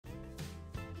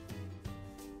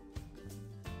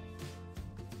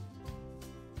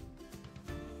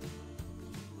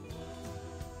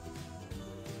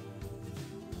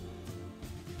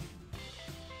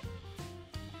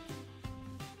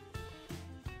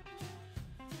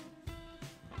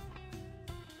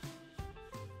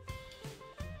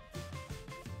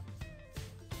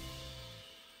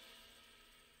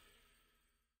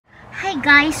Hi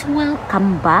guys,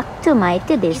 welcome back to my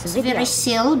today's video. It's very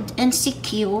sealed and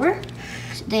secure.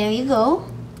 There you go.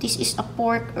 This is a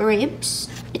pork ribs.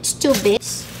 It's 2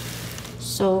 bits.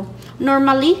 So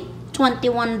normally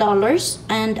 $21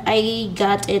 and I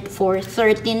got it for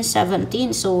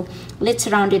 $13.17. So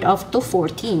let's round it off to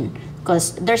 14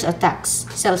 because there's a tax,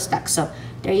 sales tax. So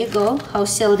there you go. How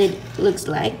sealed it looks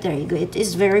like. There you go. It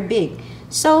is very big.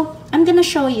 So I'm gonna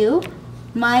show you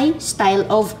my style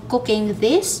of cooking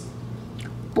this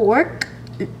pork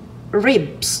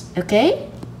ribs.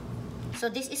 Okay, so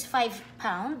this is 5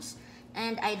 pounds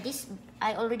and I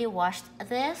already washed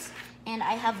this, and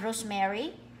I have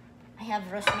rosemary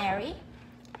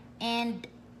and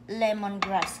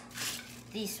lemongrass.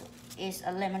 This is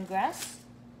a lemongrass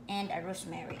and a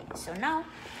rosemary. So now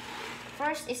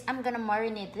first is I'm gonna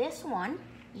marinate this one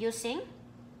using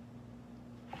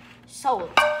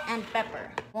salt and pepper.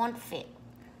 Won't fit,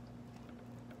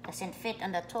 doesn't fit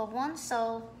on the 12 one,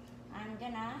 so I'm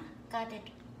gonna cut it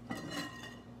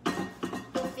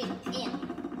to fit in.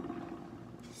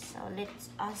 So let's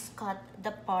us cut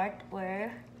the part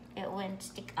where it won't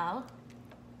stick out.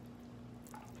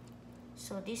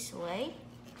 So this way.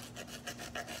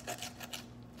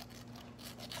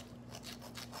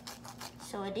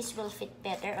 So this will fit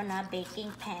better on a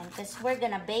baking pan because we're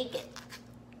gonna bake it.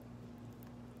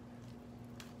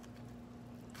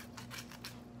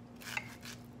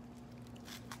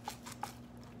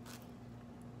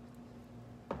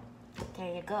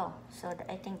 There you go. So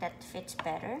I think that fits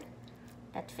better.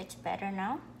 That fits better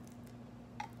now.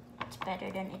 It's better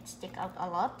than it stick out a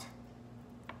lot.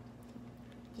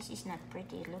 This is not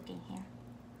pretty looking here.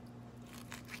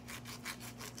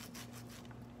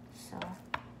 So,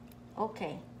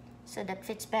 okay. So that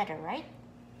fits better, right?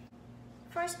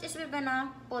 First is we're gonna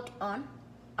put on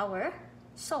our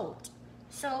salt.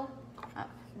 So,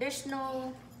 there's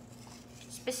no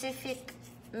specific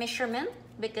measurement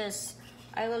because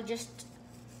I will just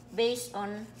based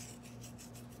on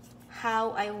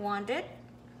how I want it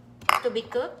to be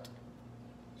cooked.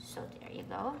 So there you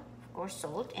go. Of course,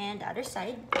 salt, and the other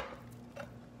side.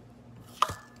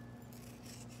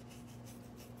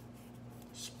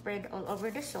 Spread all over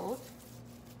the salt.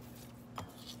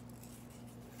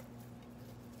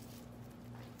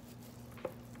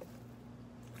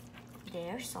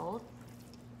 There, salt.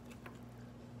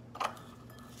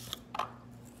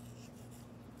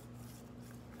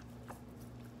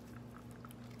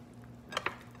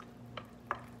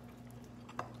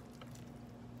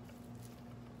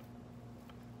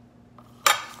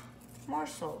 More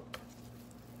salt.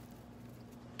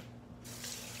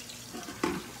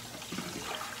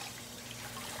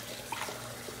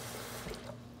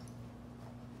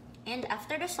 And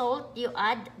after the salt, you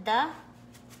add the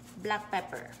black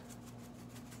pepper.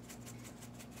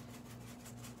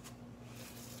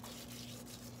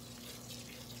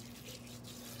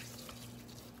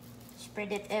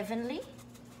 Spread it evenly.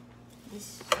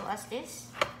 This, show us this.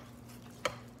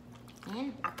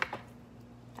 And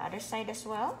the other side as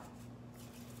well.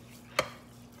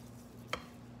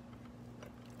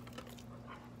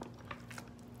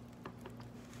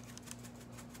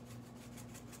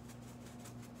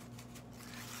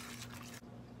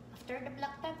 After the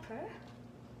black pepper,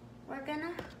 we're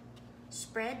gonna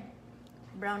spread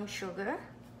brown sugar.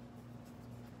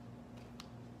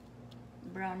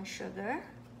 Brown sugar.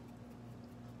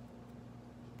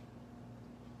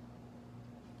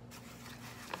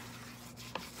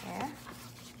 There.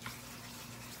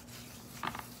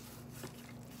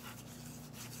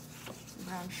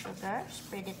 Brown sugar,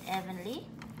 spread it evenly.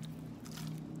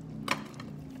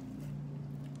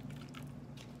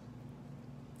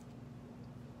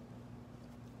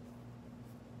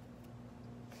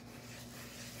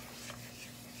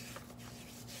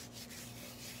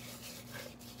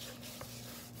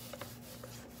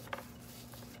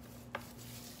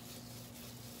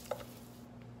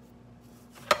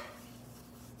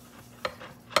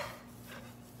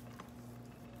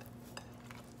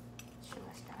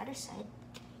 The other side,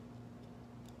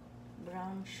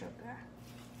 brown sugar.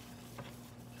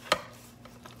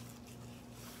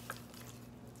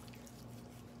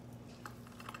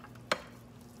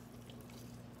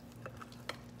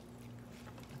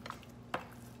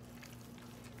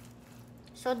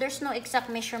 So there's no exact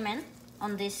measurement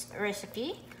on this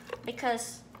recipe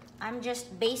because I'm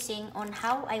just basing on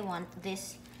how I want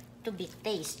this to be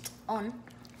tasted on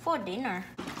for dinner.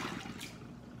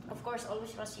 Of course,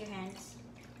 always wash your hands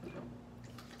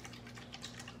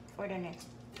for the next.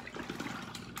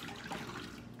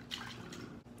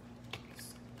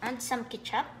 Add some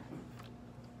ketchup.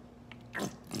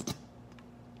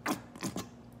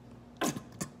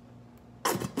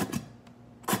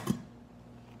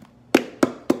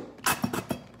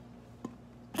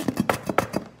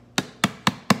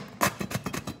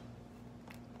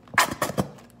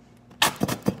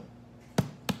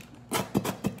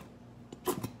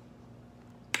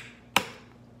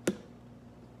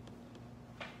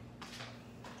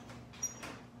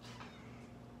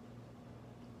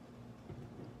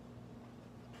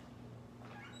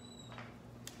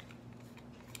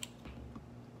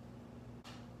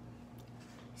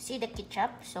 see the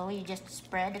ketchup, so you just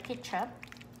spread the ketchup,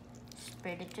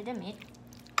 spread it to the meat.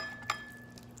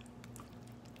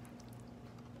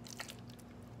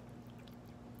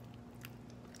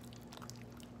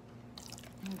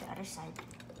 And the other side,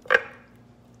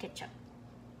 ketchup.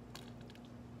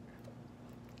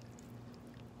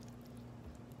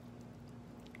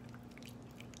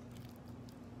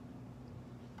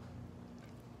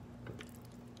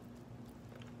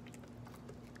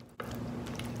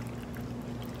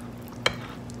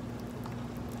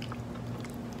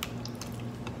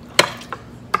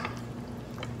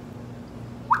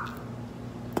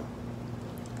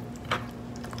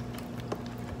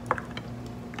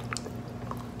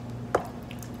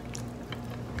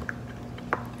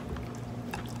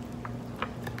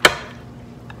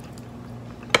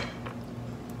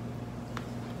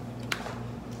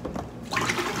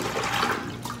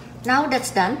 Now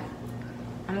that's done,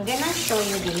 I'm gonna show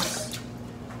you this.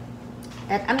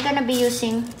 That I'm gonna be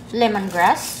using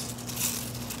lemongrass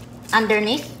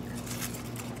underneath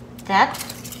that,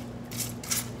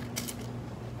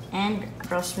 and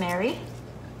rosemary,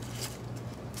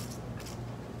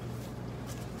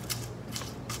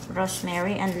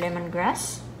 and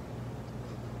lemongrass,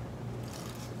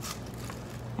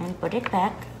 and put it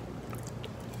back.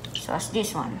 So as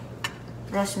this one,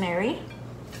 rosemary,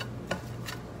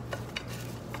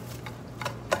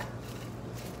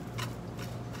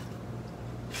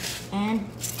 and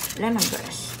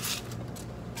lemongrass.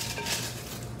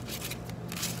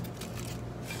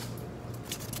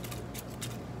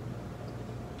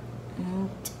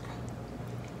 And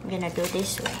I'm gonna do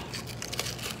this way.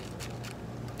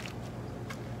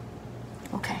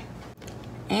 Okay.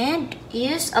 And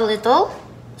use a little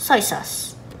soy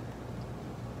sauce.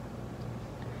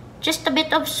 Just a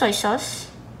bit of soy sauce.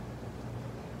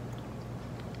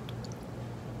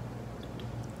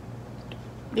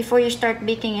 Before you start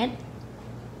baking it.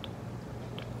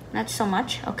 Not so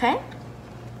much, okay?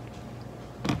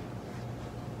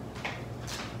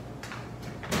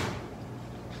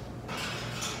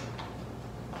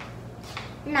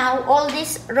 Now all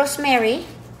this rosemary,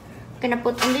 I'm gonna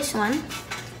put on this one.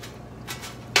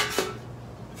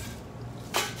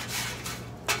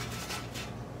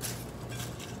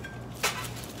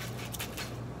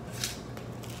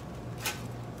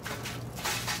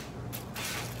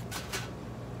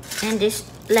 And this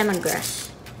lemongrass.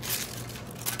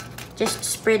 Just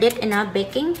spread it in a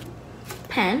baking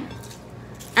pan,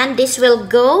 and this will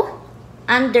go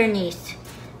underneath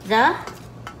the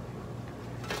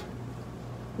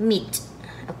meat.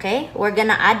 Okay, we're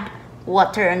gonna add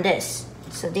water on this.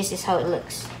 So this is how it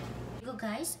looks. Go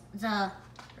guys, the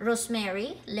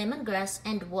rosemary, lemongrass,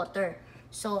 and water.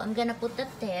 So I'm gonna put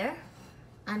that there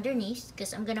underneath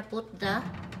because I'm gonna put the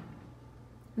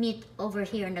meat over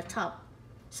here on the top.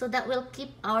 So that will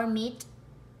keep our meat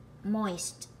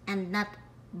moist and not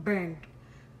burned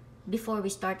before we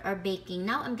start our baking.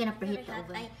 Now I'm gonna preheat the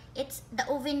oven. The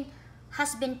oven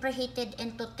has been preheated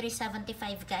into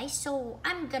 375 guys. So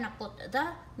I'm gonna put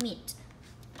the meat.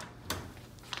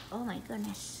 Oh my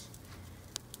goodness.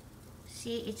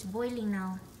 See, it's boiling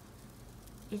now.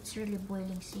 It's really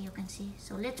boiling. See, you can see.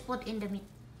 So let's put in the meat.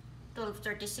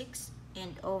 12:36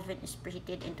 and oven is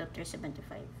preheated into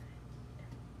 375.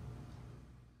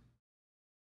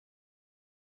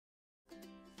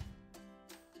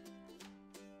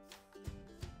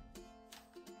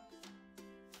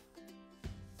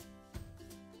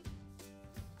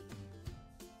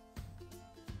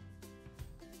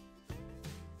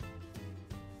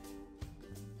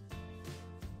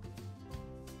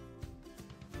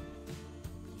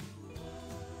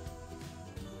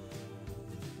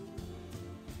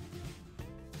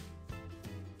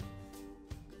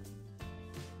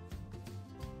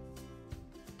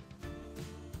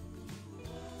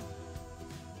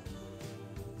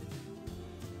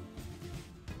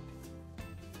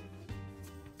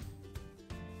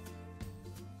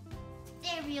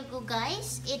 There you go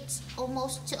guys, it's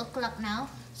almost 2 o'clock now.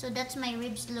 So that's my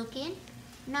ribs looking.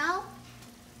 Now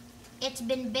it's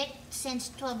been baked since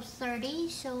 12:30.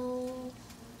 So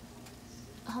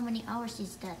how many hours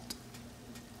is that?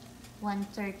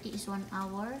 1:30 is 1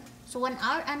 hour. So 1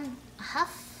 hour and a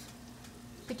half,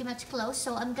 pretty much close.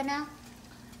 So I'm gonna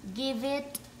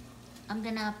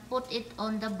put it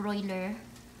on the broiler.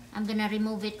 I'm gonna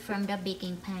remove it from the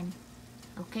baking pan.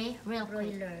 Okay, real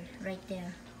broiler right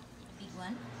there. Big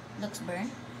one, looks burnt,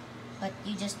 but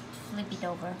you just flip it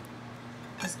over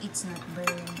because it's not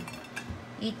burned.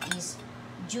 It is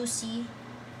juicy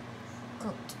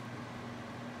cooked.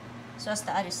 So as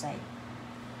the other side,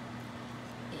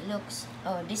 it looks,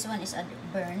 oh, this one is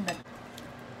burned, but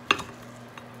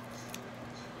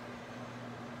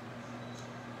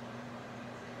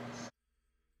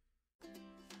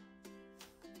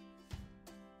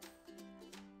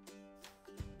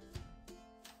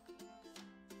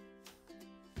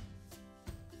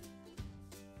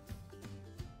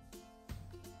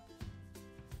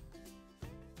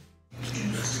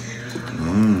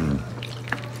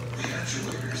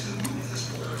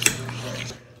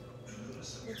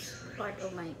part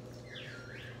of my...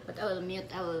 But I will mute,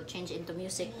 I will change into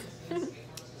music.